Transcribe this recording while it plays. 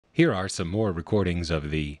Here are some more recordings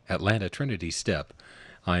of the Atlanta Trinity step.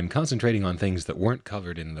 I'm concentrating on things that weren't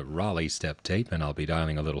covered in the Raleigh step tape, and I'll be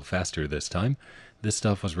dialing a little faster this time. This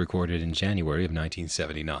stuff was recorded in January of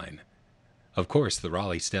 1979. Of course, the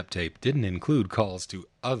Raleigh step tape didn't include calls to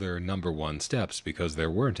other number one steps because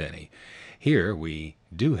there weren't any. Here we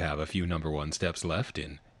do have a few number one steps left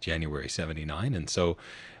in January 79, and so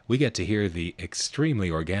we get to hear the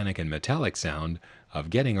extremely organic and metallic sound of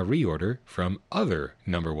getting a reorder from other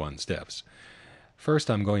number one steps. First,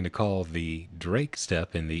 I'm going to call the Drake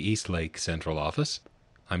step in the Eastlake Central office.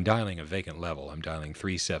 I'm dialing a vacant level. I'm dialing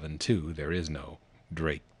 372. There is no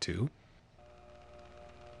Drake 2.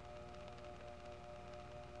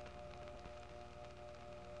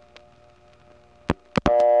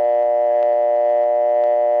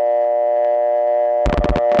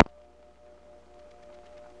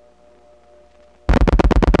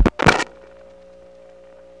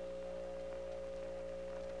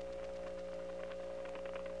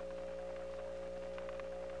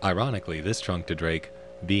 Ironically, this trunk to Drake,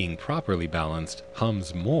 being properly balanced,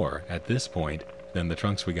 hums more at this point than the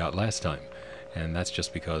trunks we got last time. And that's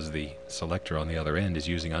just because the selector on the other end is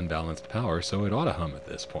using unbalanced power, so it ought to hum at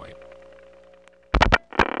this point.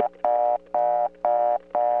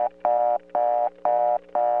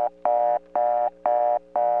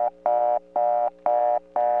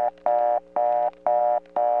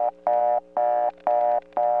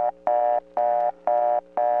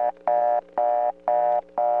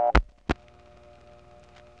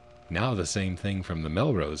 Now the same thing from the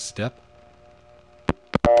Melrose step.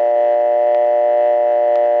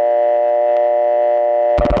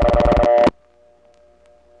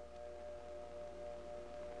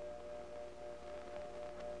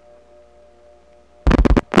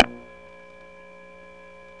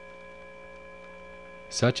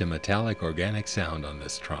 Such a metallic organic sound on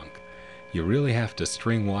this trunk. You really have to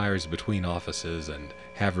string wires between offices and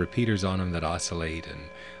have repeaters on them that oscillate and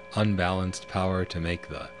unbalanced power to make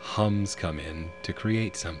the hums come in to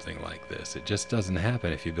create something like this. It just doesn't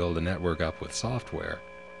happen if you build a network up with software.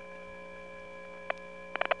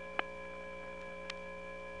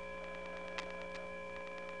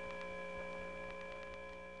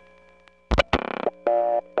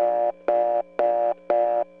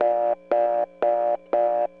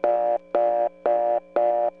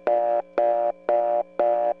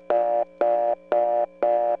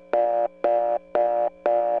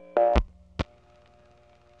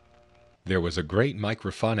 There was a great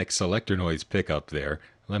microphonic selector noise pickup there.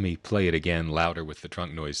 Let me play it again louder with the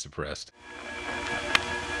trunk noise suppressed.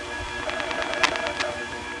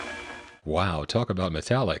 Wow, talk about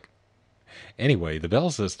metallic. Anyway, the Bell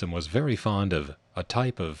system was very fond of a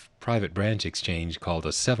type of private branch exchange called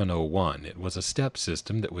a 701. It was a step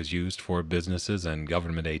system that was used for businesses and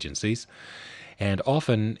government agencies, and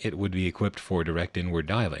often it would be equipped for direct inward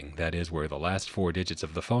dialing, that is, where the last 4 digits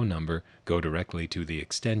of the phone number go directly to the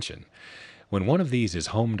extension. When one of these is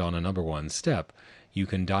homed on a number one step, you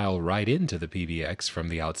can dial right into the PBX from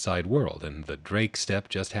the outside world, and the Drake step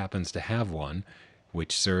just happens to have one,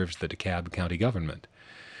 which serves the DeKalb County government.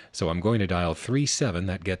 So I'm going to dial 37,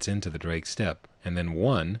 that gets into the Drake step, and then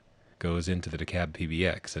 1 goes into the DeKalb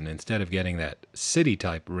PBX, and instead of getting that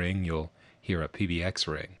city-type ring, you'll hear a PBX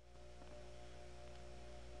ring.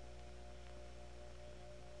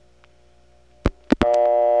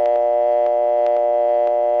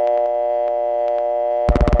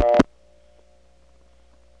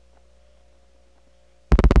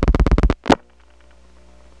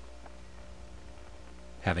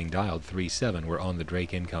 Having dialed 37, we're on the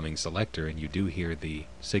Drake incoming selector, and you do hear the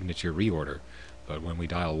signature reorder. But when we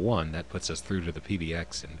dial 1, that puts us through to the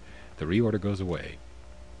PBX, and the reorder goes away.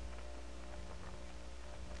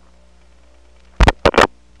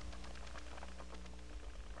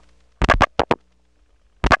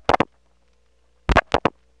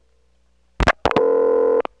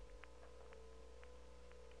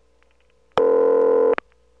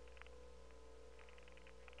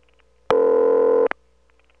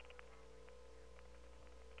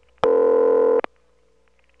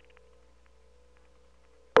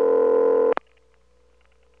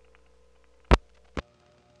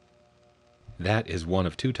 That is one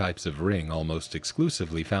of 2 types of ring almost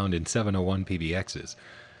exclusively found in 701 PBXs.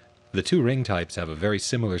 The 2 ring types have a very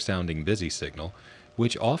similar sounding busy signal,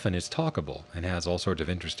 which often is talkable and has all sorts of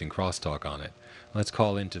interesting crosstalk on it. Let's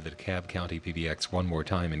call into the DeKalb County PBX one more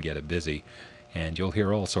time and get it busy, and you'll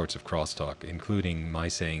hear all sorts of crosstalk, including my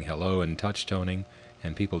saying hello and touch toning,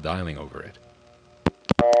 and people dialing over it.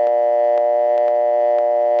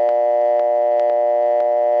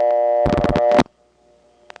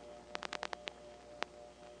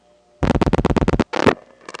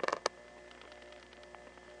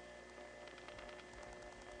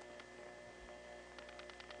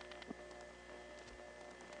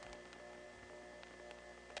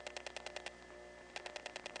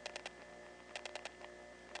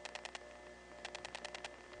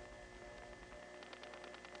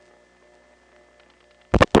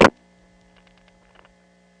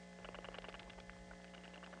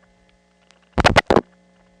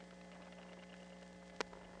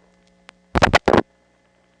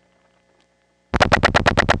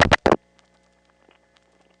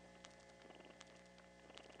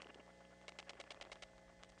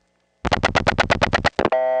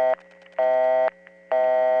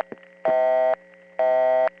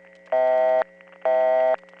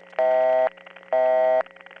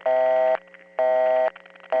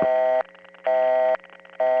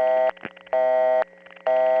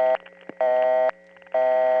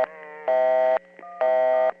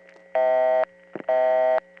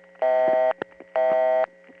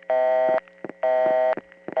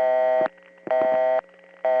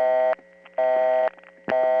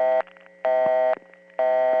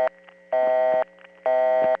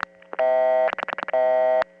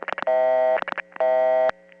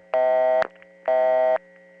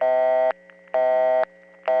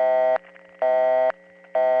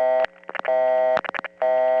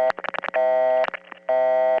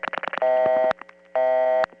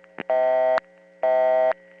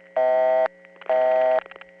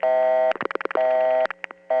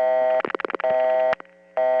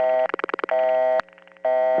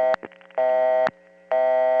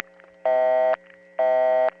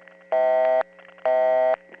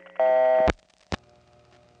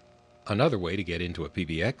 Another way to get into a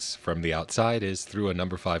PBX from the outside is through a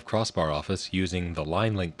number 5 crossbar office using the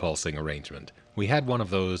line link pulsing arrangement. We had one of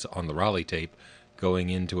those on the Raleigh tape going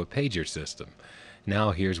into a pager system.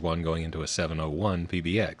 Now here's one going into a 701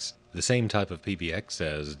 PBX. The same type of PBX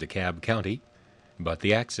as DeKalb County, but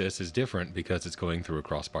the access is different because it's going through a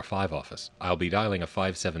crossbar 5 office. I'll be dialing a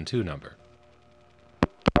 572 number.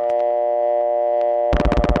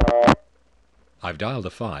 I've dialed a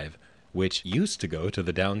 5, which used to go to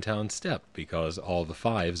the downtown step because all the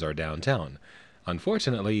 5s are downtown.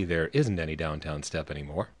 Unfortunately, there isn't any downtown step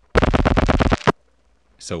anymore.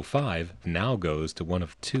 So 5 now goes to one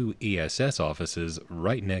of 2 ESS offices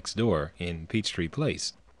right next door in Peachtree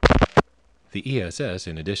Place. The ESS,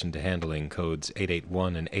 in addition to handling codes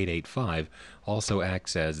 881 and 885, also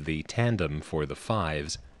acts as the tandem for the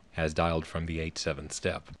 5s as dialed from the 87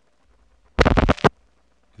 step.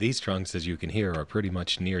 These trunks, as you can hear, are pretty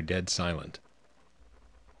much near dead silent.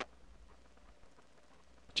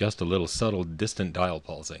 Just a little subtle distant dial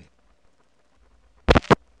pulsing.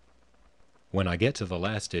 When I get to the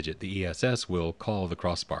last digit, the ESS will call the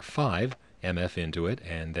crossbar 5, MF into it,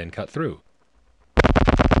 and then cut through.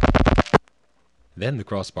 Then the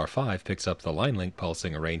crossbar 5 picks up the line link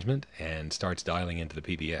pulsing arrangement and starts dialing into the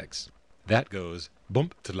PBX. That goes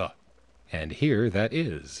bump to la. And here that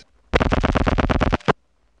is.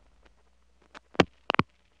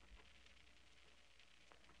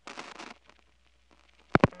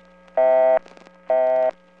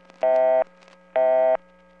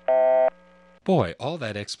 Boy, all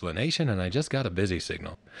that explanation and I just got a busy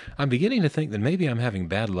signal. I'm beginning to think that maybe I'm having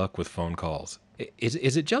bad luck with phone calls.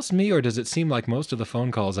 Is it just me, or does it seem like most of the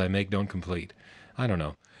phone calls I make don't complete? I don't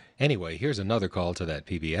know. Anyway, here's another call to that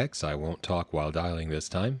PBX. I won't talk while dialing this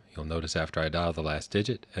time. You'll notice after I dial the last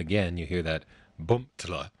digit, again you hear that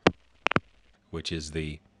bump-tla, which is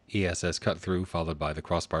the ESS cut through followed by the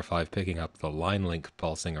crossbar 5 picking up the line link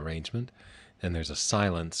pulsing arrangement. Then there's a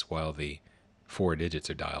silence while the 4 digits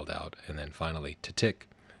are dialed out, and then finally, to tick,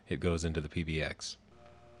 it goes into the PBX.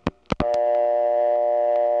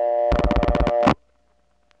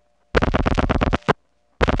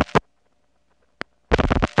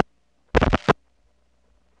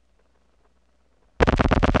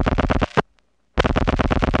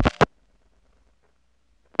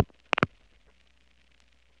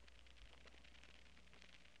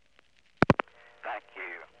 Thank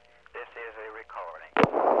you. This is a recording.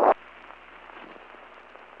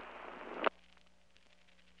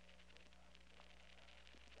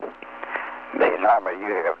 The number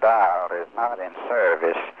you have dialed is not in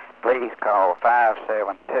service. Please call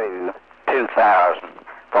 572-2000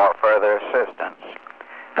 for further assistance.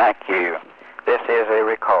 Thank you. This is a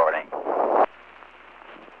recording.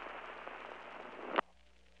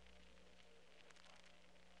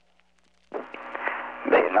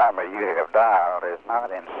 The number you have dialed is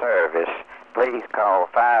not in service. Please call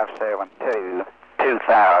 572-2000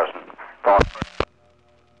 for...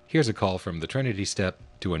 Here's a call from the Trinity step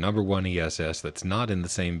to a number 1 ESS that's not in the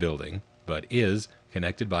same building, but is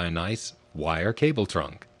connected by a nice wire cable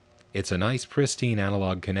trunk. It's a nice pristine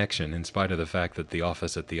analog connection in spite of the fact that the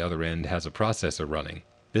office at the other end has a processor running.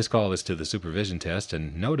 This call is to the supervision test,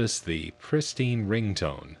 and notice the pristine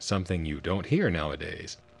ringtone, something you don't hear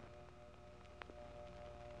nowadays.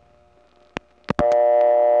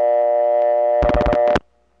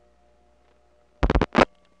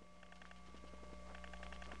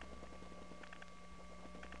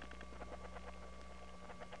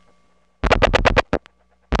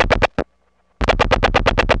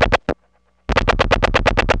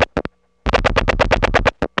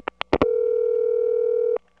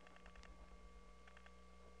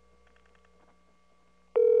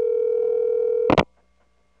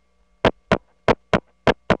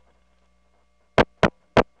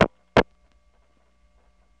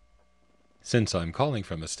 Since I'm calling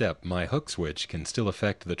from a step, my hook switch can still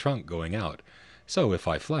affect the trunk going out. So if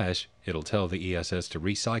I flash, it'll tell the ESS to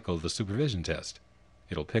recycle the supervision test.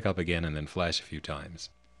 It'll pick up again and then flash a few times.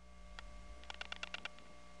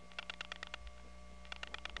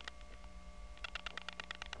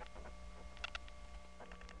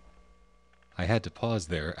 I had to pause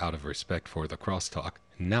there out of respect for the crosstalk.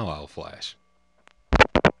 Now I'll flash.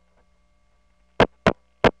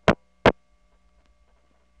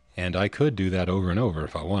 And I could do that over and over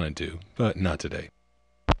if I wanted to, but not today.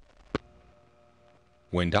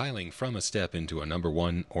 When dialing from a step into a number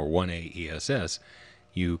 1 or 1A ESS,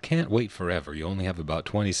 you can't wait forever. You only have about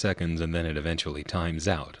 20 seconds and then it eventually times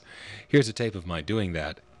out. Here's a tape of my doing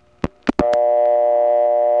that.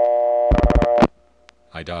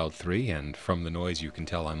 I dialed 3, and from the noise you can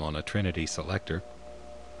tell I'm on a Trinity selector.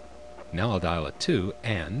 Now I'll dial a 2,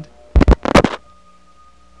 and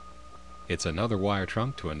It's another wire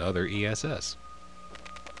trunk to another ESS.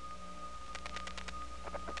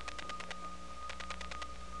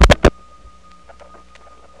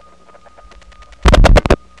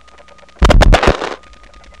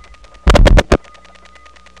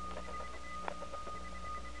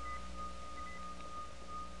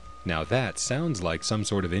 Now that sounds like some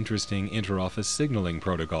sort of interesting interoffice signaling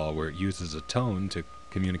protocol where it uses a tone to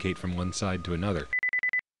communicate from one side to another.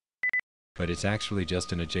 But it's actually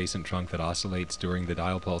just an adjacent trunk that oscillates during the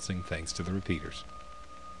dial pulsing thanks to the repeaters.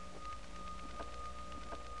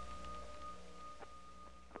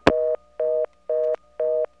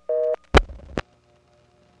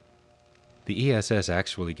 The ESS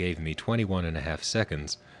actually gave me 21.5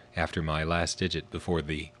 seconds after my last digit before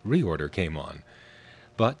the reorder came on.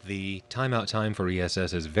 But the timeout time for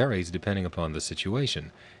ESSs varies depending upon the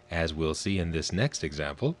situation. As we'll see in this next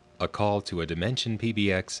example, a call to a dimension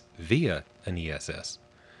PBX via an ESS.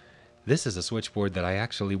 This is a switchboard that I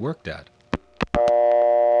actually worked at.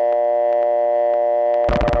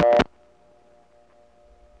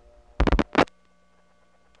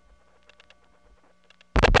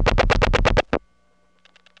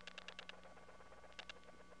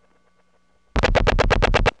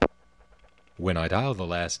 When I dial the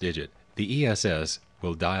last digit, the ESS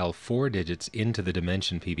will dial 4 digits into the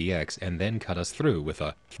dimension PBX and then cut us through with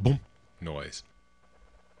a boom noise.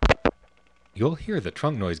 You'll hear the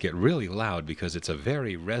trunk noise get really loud because it's a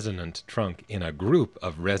very resonant trunk in a group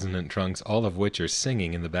of resonant trunks, all of which are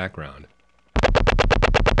singing in the background.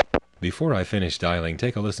 Before I finish dialing,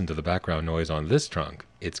 take a listen to the background noise on this trunk.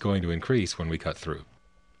 It's going to increase when we cut through.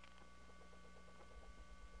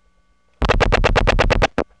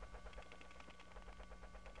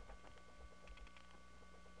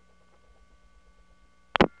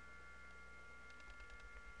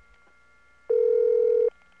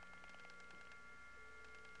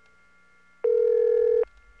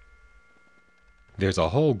 There's a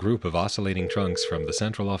whole group of oscillating trunks from the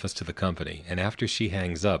central office to the company, and after she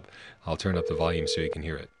hangs up, I'll turn up the volume so you can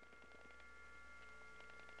hear it.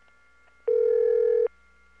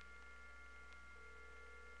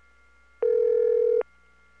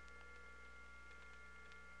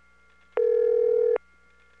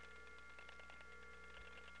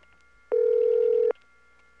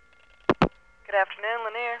 Good afternoon,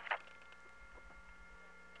 Lanier.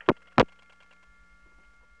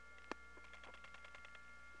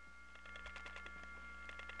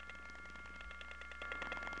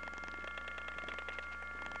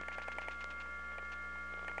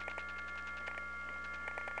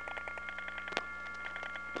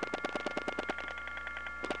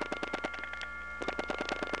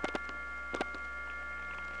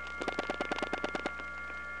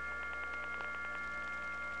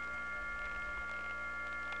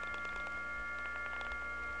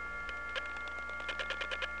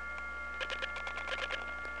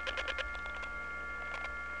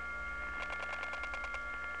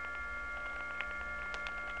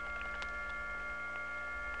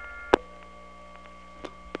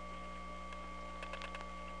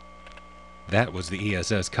 That was the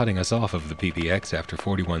ESS cutting us off of the PBX after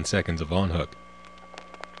 41 seconds of on-hook.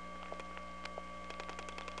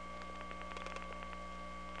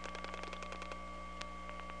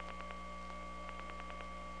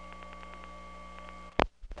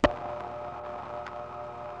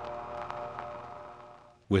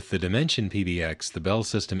 With the Dimension PBX, the Bell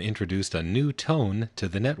system introduced a new tone to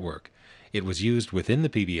the network. It was used within the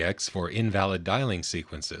PBX for invalid dialing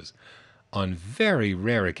sequences. On very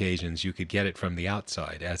rare occasions, you could get it from the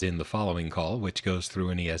outside, as in the following call, which goes through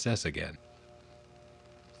an ESS again.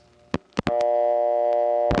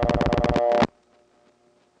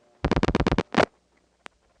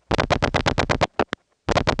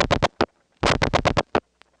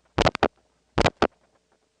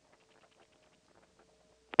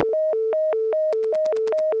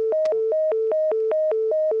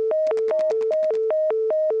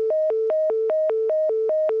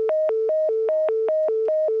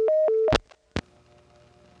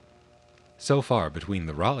 So far, between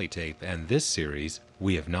the Raleigh tape and this series,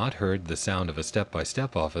 we have not heard the sound of a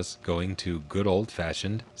step-by-step office going to good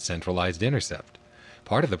old-fashioned centralized intercept.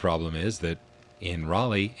 Part of the problem is that in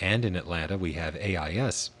Raleigh and in Atlanta we have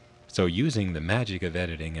AIS, so using the magic of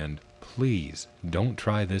editing, and please don't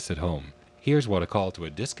try this at home, here's what a call to a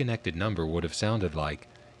disconnected number would have sounded like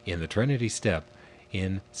in the TRinity step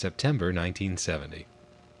in September 1970.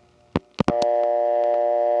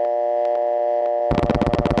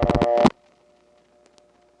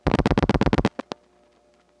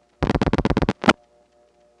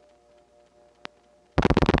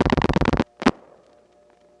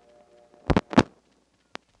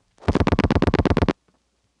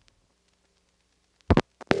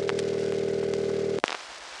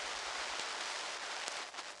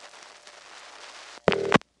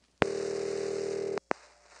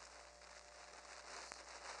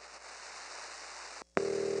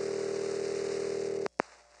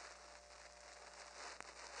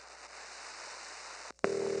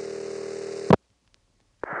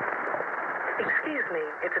 me.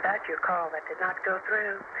 It's about your call that did not go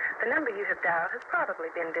through. The number you have dialed has probably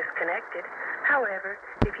been disconnected. However,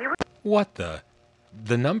 if you... What the?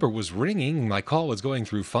 The number was ringing, my call was going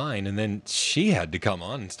through fine, and then she had to come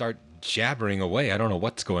on and start jabbering away. I don't know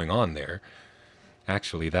what's going on there.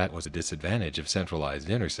 Actually, that was a disadvantage of centralized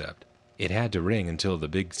intercept. It had to ring until the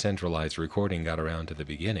big centralized recording got around to the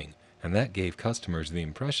beginning, and that gave customers the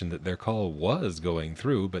impression that their call was going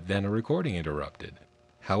through, but then a recording interrupted.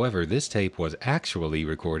 However, this tape was actually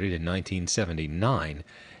recorded in 1979,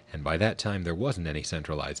 and by that time there wasn't any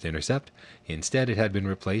centralized intercept. Instead, it had been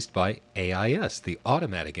replaced by AIS, the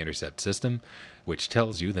automatic intercept system, which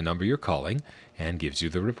tells you the number you're calling and gives you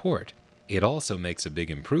the report. It also makes a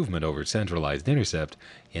big improvement over centralized intercept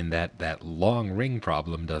in that that long ring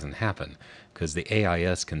problem doesn't happen, because the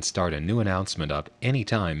AIS can start a new announcement up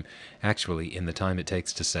anytime, actually in the time it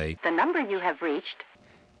takes to say, "The number you have reached."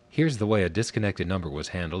 Here's the way a disconnected number was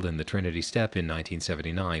handled in the TRinity step in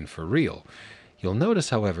 1979 for real. You'll notice,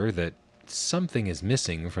 however, that something is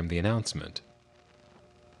missing from the announcement.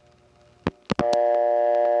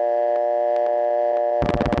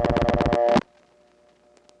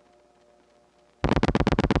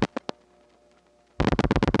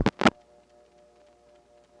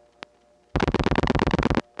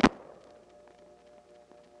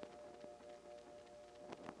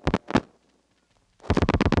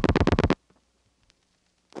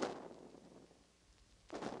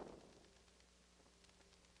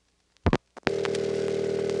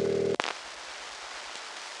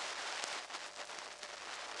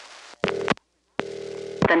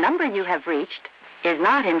 The number you have reached is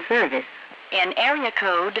not in service. In area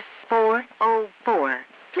code 404,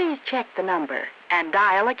 please check the number and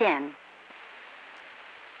dial again.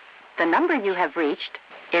 The number you have reached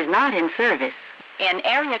is not in service. In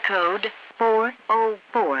area code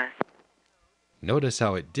 404. Notice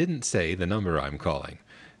how it didn't say the number I'm calling.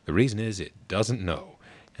 The reason is it doesn't know,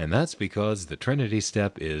 and that's because the TRinity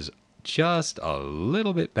step is just a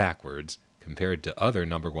little bit backwards compared to other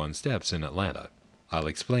number one steps in Atlanta. I'll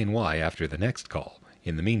explain why after the next call.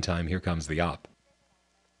 In the meantime, here comes the op.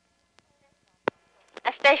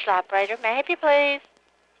 A station operator, may I help you, please?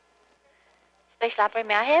 Station operator,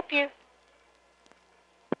 may I help you?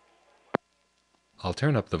 I'll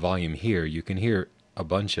turn up the volume here. You can hear a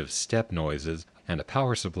bunch of step noises and a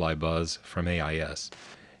power supply buzz from AIS.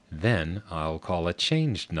 Then I'll call a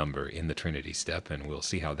changed number in the TRinity step, and we'll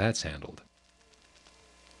see how that's handled.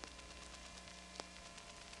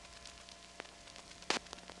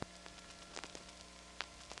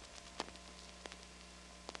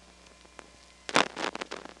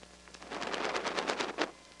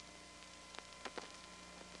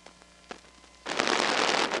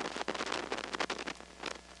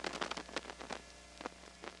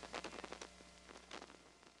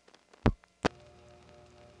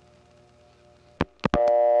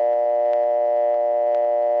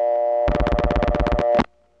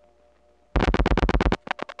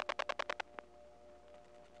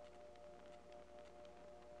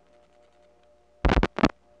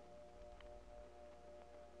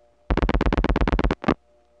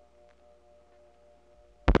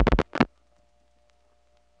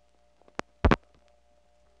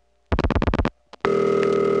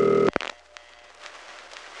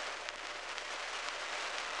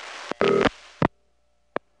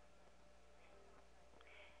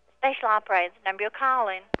 Station operator, the number you're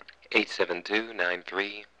calling.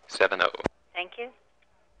 872-9370. Thank you.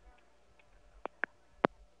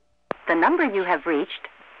 The number you have reached,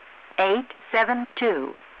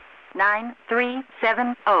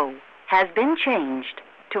 872-9370, has been changed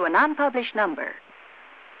to a non-published number.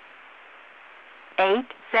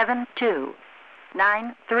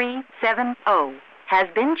 872-9370 has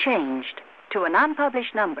been changed to a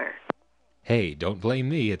non-published number. Hey, don't blame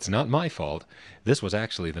me. It's not my fault. This was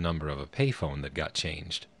actually the number of a payphone that got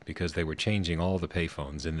changed, because they were changing all the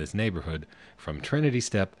payphones in this neighborhood from TRinity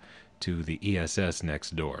step to the ESS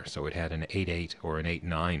next door, so it had an 88 or an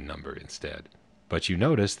 89 number instead. But you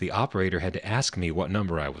notice the operator had to ask me what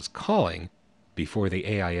number I was calling before the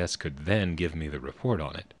AIS could then give me the report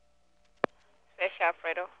on it. Station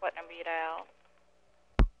operator, what number you dial?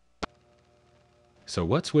 So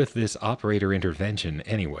what's with this operator intervention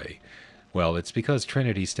anyway? Well, it's because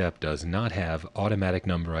TRinity step does not have automatic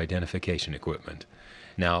number identification equipment.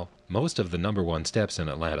 Now, most of the number one steps in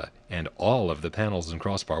Atlanta and all of the panels and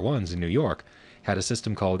crossbar ones in New York had a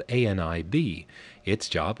system called ANIB. Its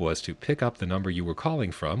job was to pick up the number you were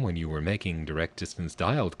calling from when you were making direct distance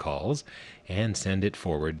dialed calls and send it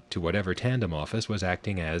forward to whatever tandem office was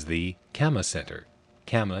acting as the CAMA center.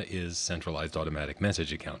 CAMA is centralized automatic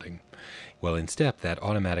message accounting. Well, in STEP, that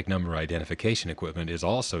automatic number identification equipment is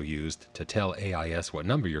also used to tell AIS what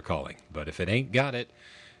number you're calling. But if it ain't got it,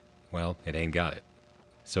 well, it ain't got it.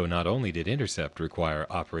 So not only did intercept require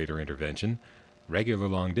operator intervention, regular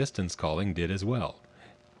long-distance calling did as well.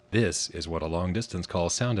 This is what a long-distance call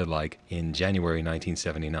sounded like in January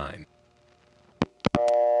 1979.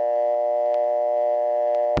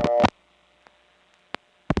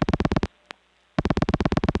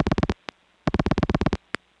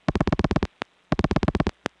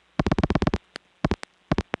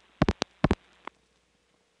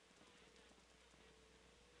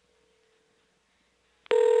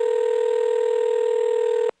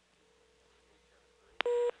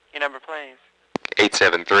 Your number, please.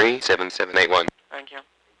 873-7781. Thank you.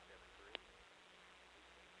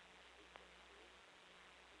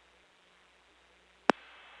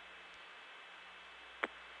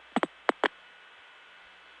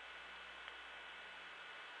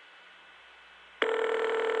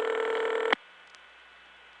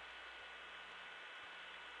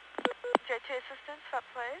 J2 assistance, what,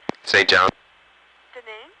 please? Say, John, The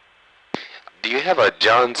name? do you have a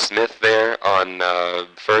John Smith there on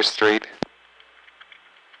 1st Street?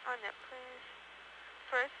 On it, please.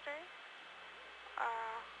 First Street?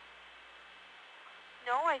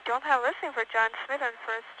 No, I don't have a listing for John Smith on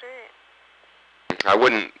First Street. I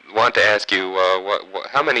wouldn't want to ask you,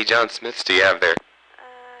 how many John Smiths do you have there?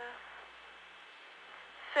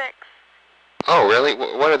 6. Oh, really?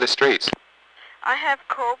 What are the streets? I have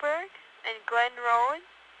Coburg and Glen Road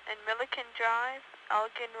and Milliken Drive,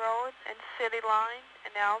 Elgin Road and City Line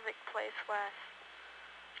and Alvic Place West.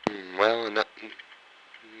 Well, no,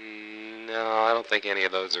 I don't think any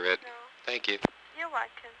of those are it. No. Thank you. You're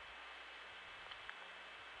welcome.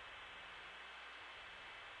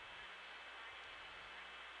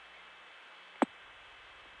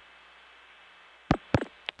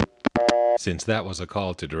 Since that was a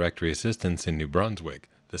call to directory assistance in New Brunswick,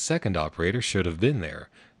 the second operator should have been there.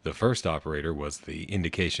 The first operator was the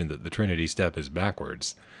indication that the Trinity step is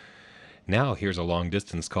backwards. Now here's a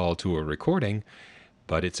long-distance call to a recording,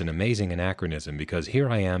 but it's an amazing anachronism because here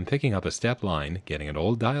I am picking up a step line, getting an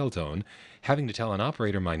old dial tone, having to tell an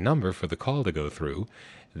operator my number for the call to go through.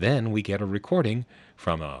 Then we get a recording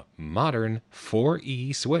from a modern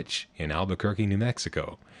 4E switch in Albuquerque, New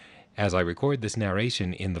Mexico. As I record this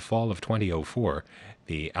narration in the fall of 2004,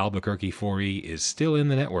 the Albuquerque 4E is still in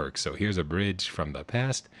the network, so here's a bridge from the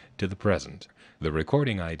past to the present. The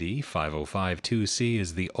recording ID, 5052C,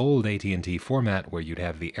 is the old AT&T format where you'd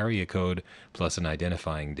have the area code plus an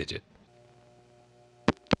identifying digit.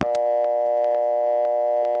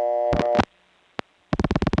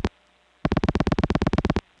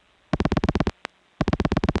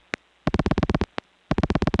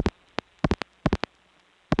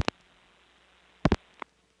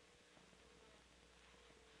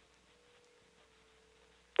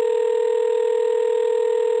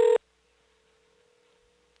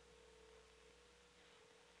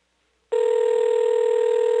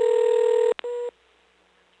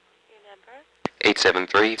 Your number?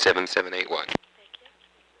 873-7781. Thank you.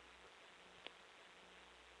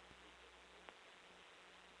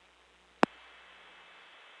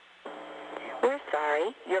 We're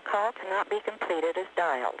sorry, your call cannot be completed as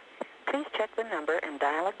dialed. Please check the number and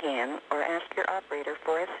dial again or ask your operator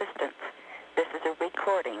for assistance. This is a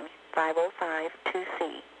recording,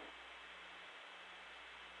 5052C.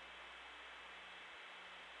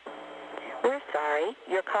 We're sorry,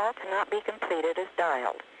 your call cannot be completed as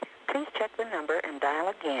dialed. Please check the number and dial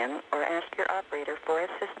again or ask your operator for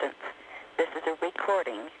assistance. This is a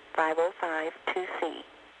recording, 5052C.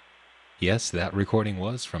 Yes, that recording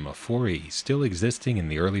was from a 4E, still existing in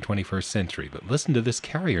the early 21st century, but listen to this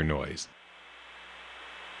carrier noise.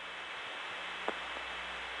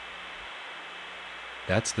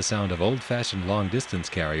 That's the sound of old-fashioned long-distance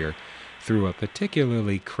carrier through a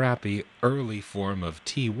particularly crappy early form of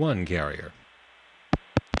T1 carrier.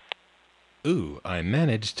 Ooh, I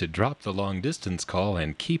managed to drop the long-distance call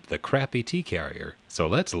and keep the crappy T carrier, so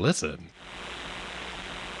let's listen.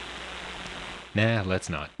 Nah, let's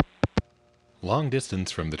not. Long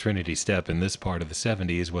distance from the Trinity step in this part of the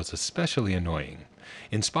 70s was especially annoying,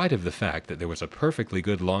 in spite of the fact that there was a perfectly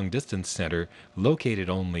good long-distance center located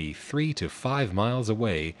only 3 to 5 miles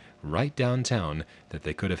away, right downtown, that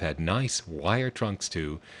they could have had nice wire trunks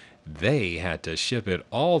to. They had to ship it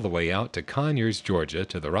all the way out to Conyers, Georgia,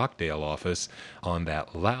 to the Rockdale office on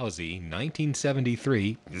that lousy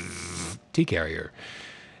 1973 T-carrier.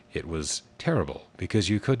 It was terrible because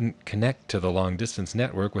you couldn't connect to the long-distance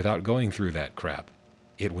network without going through that crap.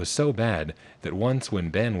 It was so bad that once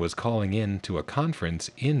when Ben was calling in to a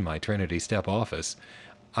conference in my Trinity Step office,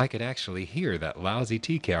 I could actually hear that lousy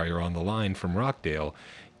T-carrier on the line from Rockdale,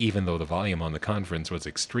 even though the volume on the conference was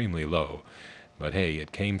extremely low. But hey,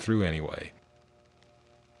 it came through anyway.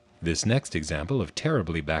 This next example of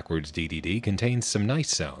terribly backwards DDD contains some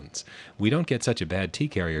nice sounds. We don't get such a bad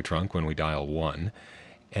T-carrier trunk when we dial 1,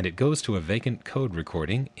 and it goes to a vacant code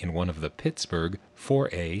recording in one of the Pittsburgh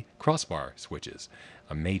 4A crossbar switches,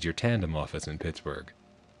 a major tandem office in Pittsburgh.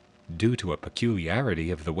 Due to a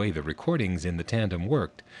peculiarity of the way the recordings in the tandem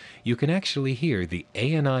worked, you can actually hear the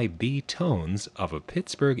ANI-B tones of a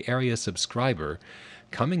Pittsburgh area subscriber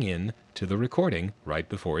coming in to the recording right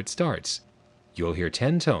before it starts. You'll hear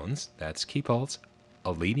 10 tones, that's key pulse,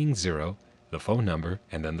 a leading 0, the phone number,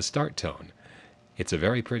 and then the start tone. It's a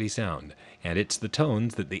very pretty sound, and it's the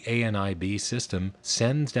tones that the ANI-B system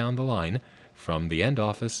sends down the line from the end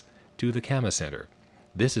office to the Kama Center.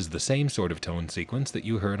 This is the same sort of tone sequence that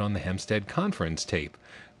you heard on the Hempstead conference tape,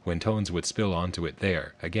 when tones would spill onto it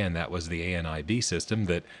there. Again, that was the ANI-B system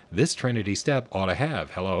that this Trinity Step ought to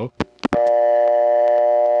have. Hello?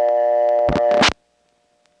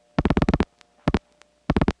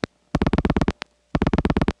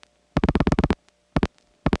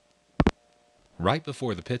 Right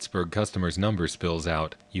before the Pittsburgh customer's number spills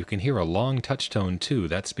out, you can hear a long touch tone too.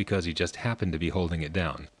 That's because he just happened to be holding it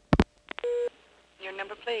down. Your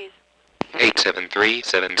number, please.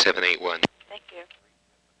 873-7781. Thank you.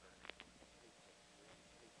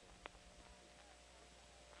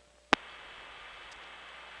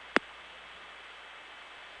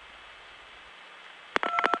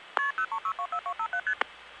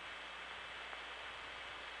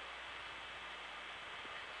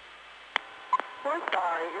 We're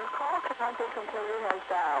sorry, your call cannot be completed as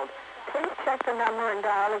dialed. Please check the number and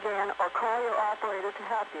dial again or call your operator to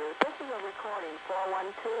help you. This is a recording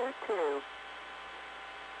 4122.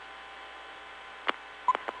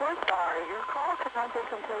 We're sorry, your call cannot be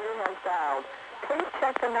completed as dialed. Please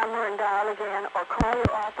check the number and dial again or call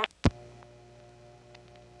your operator.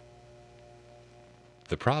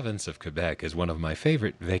 The province of Quebec is one of my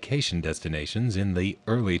favorite vacation destinations in the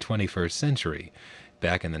early 21st century.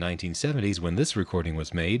 Back in the 1970s, when this recording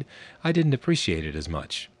was made, I didn't appreciate it as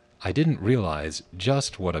much. I didn't realize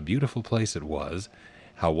just what a beautiful place it was,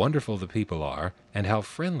 how wonderful the people are, and how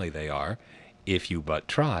friendly they are if you but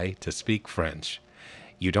try to speak French.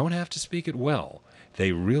 You don't have to speak it well.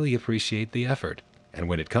 They really appreciate the effort. And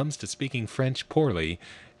when it comes to speaking French poorly,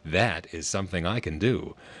 that is something I can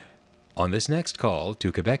do. On this next call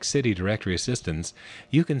to Quebec City Directory Assistance,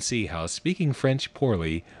 you can see how speaking French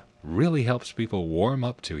poorly really helps people warm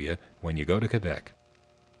up to you when you go to Quebec.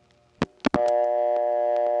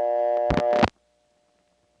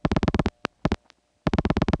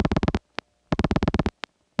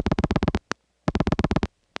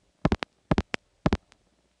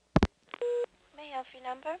 May I have your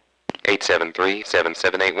number?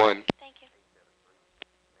 873-7781. Thank you.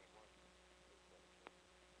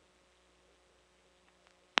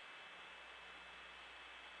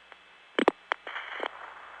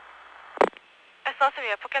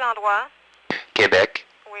 Ascenseur, pour quel endroit? Québec.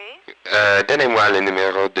 Oui. Donnez-moi le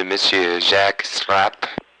numéro de Monsieur Jacques Strapp.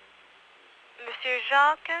 Monsieur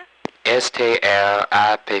Jacques? S-T-R-A-P-P-E.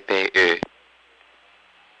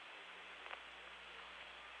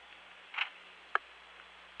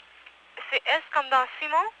 C'est S comme dans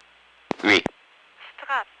Simon? Oui.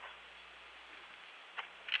 Strap.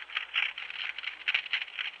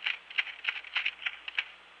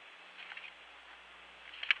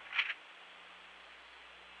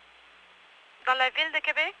 Dans la ville de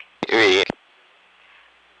Québec? Oui.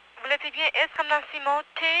 Vous l'appelez bien S comme dans Simon,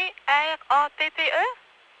 T-R-A-P-P-E?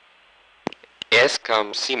 S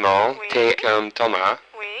comme Simon, Oui. T comme Thomas,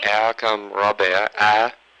 Oui. R comme Robert,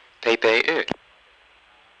 A-P-P-E.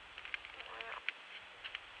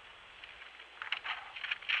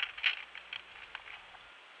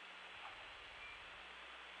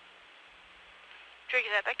 Je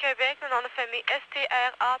regrette. À Québec, le nom de famille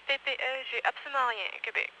S-T-R-A-P-P-E, j'ai absolument rien à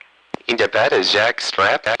Québec. Il n'y a pas de Jacques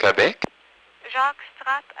Strapp à Québec? Jacques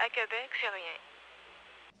Stratt à Québec, j'ai rien.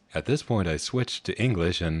 At this point, I switched to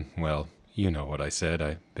English, and, well, you know what I said.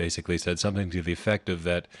 I basically said something to the effect of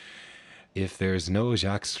that if there's no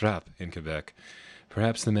Jacques Strapp in Quebec,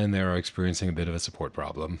 perhaps the men there are experiencing a bit of a support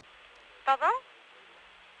problem. Pardon?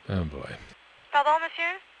 Oh boy. Pardon,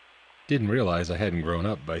 monsieur? Didn't realize I hadn't grown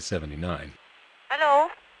up by 79. Hello?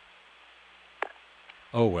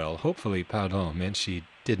 Oh well, hopefully pardon meant she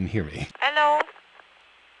didn't hear me. Hello?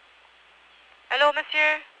 Hello,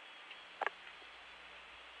 monsieur?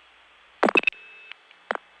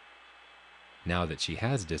 Now that she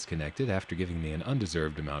has disconnected after giving me an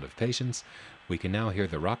undeserved amount of patience, we can now hear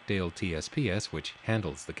the Rockdale TSPS, which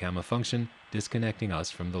handles the CAMA function, disconnecting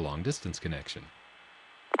us from the long-distance connection.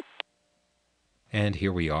 And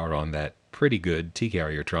here we are on that pretty good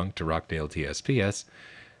T-carrier trunk to Rockdale TSPS,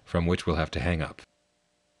 from which we'll have to hang up.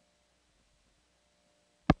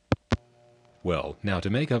 Well, now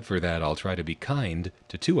to make up for that, I'll try to be kind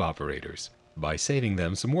to two operators by saving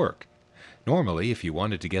them some work. Normally, if you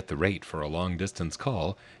wanted to get the rate for a long-distance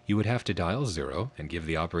call, you would have to dial 0 and give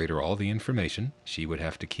the operator all the information. She would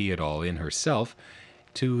have to key it all in herself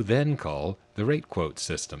to then call the rate quote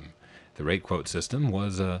system. The rate quote system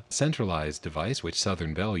was a centralized device which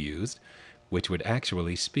Southern Bell used, which would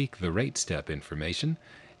actually speak the rate step information,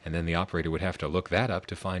 and then the operator would have to look that up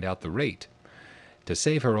to find out the rate. To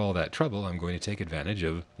save her all that trouble, I'm going to take advantage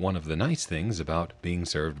of one of the nice things about being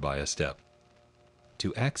served by a step.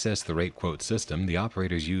 To access the rate quote system, the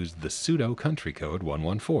operators used the pseudo country code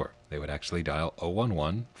 114. They would actually dial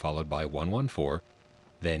 011 followed by 114,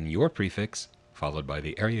 then your prefix followed by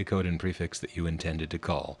the area code and prefix that you intended to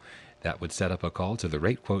call. That would set up a call to the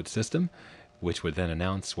rate quote system, which would then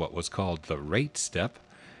announce what was called the rate step,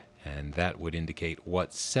 and that would indicate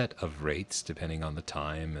what set of rates, depending on the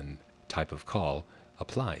time and type of call,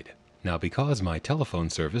 applied. Now, because my telephone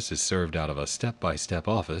service is served out of a step-by-step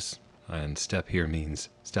office, and step here means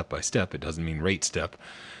step-by-step, it doesn't mean rate step,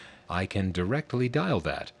 I can directly dial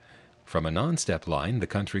that. From a non-step line, the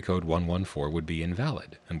country code 114 would be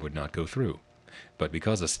invalid and would not go through. But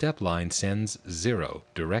because a step line sends 0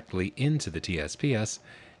 directly into the TSPS,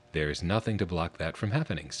 there's nothing to block that from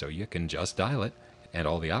happening, so you can just dial it, and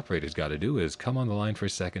all the operator's got to do is come on the line for a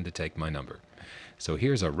second to take my number. So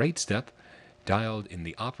here's a rate step dialed in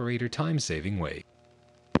the operator time-saving way.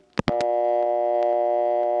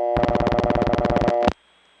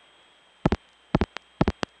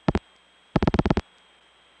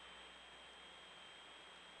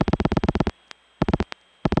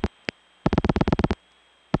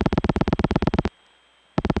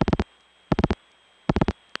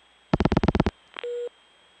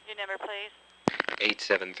 Your number, please.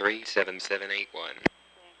 873-7781.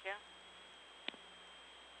 Thank you.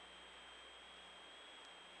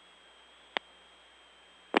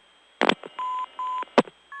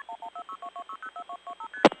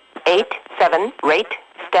 Rate,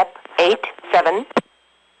 step 87.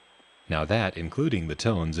 Now that, including the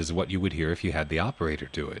tones, is what you would hear if you had the operator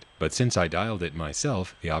do it. But since I dialed it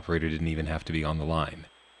myself, the operator didn't even have to be on the line.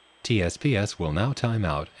 TSPS will now time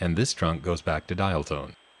out, and this trunk goes back to dial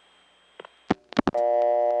tone.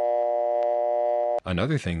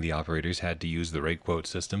 Another thing the operators had to use the rate quote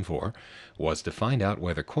system for was to find out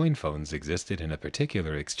whether coin phones existed in a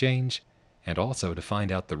particular exchange, and also to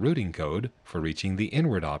find out the routing code for reaching the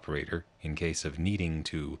inward operator in case of needing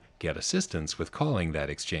to get assistance with calling that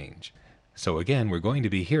exchange. So again, we're going to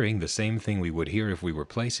be hearing the same thing we would hear if we were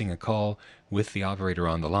placing a call with the operator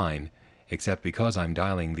on the line, except because I'm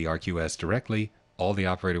dialing the RQS directly, all the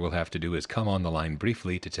operator will have to do is come on the line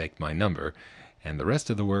briefly to take my number, and the rest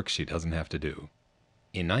of the work she doesn't have to do.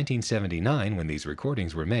 In 1979, when these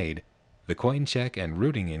recordings were made, the coin check and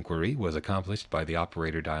routing inquiry was accomplished by the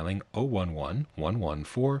operator dialing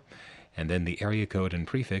 011-114 and then the area code and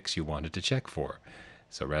prefix you wanted to check for.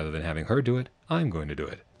 So rather than having her do it, I'm going to do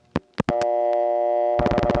it.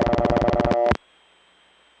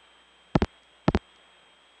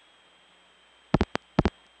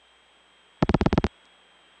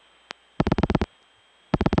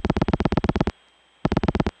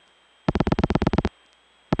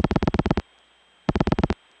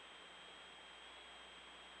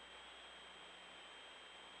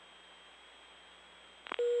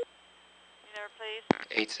 Your number, please.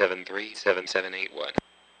 873-7781.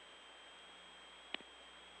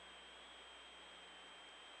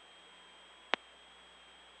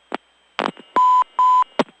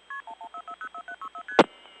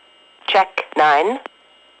 Check 9.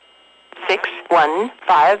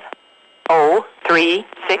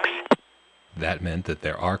 615-036. That meant that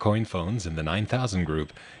there are coin phones in the 9000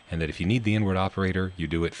 group, and that if you need the inward operator, you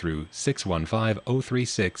do it through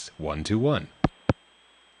 615-036-121.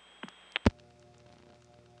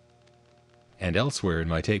 And elsewhere in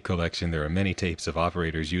my tape collection, there are many tapes of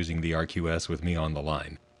operators using the RQS with me on the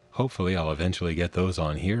line. Hopefully I'll eventually get those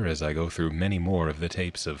on here as I go through many more of the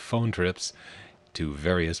tapes of phone trips to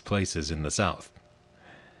various places in the South.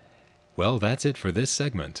 Well, that's it for this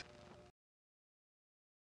segment.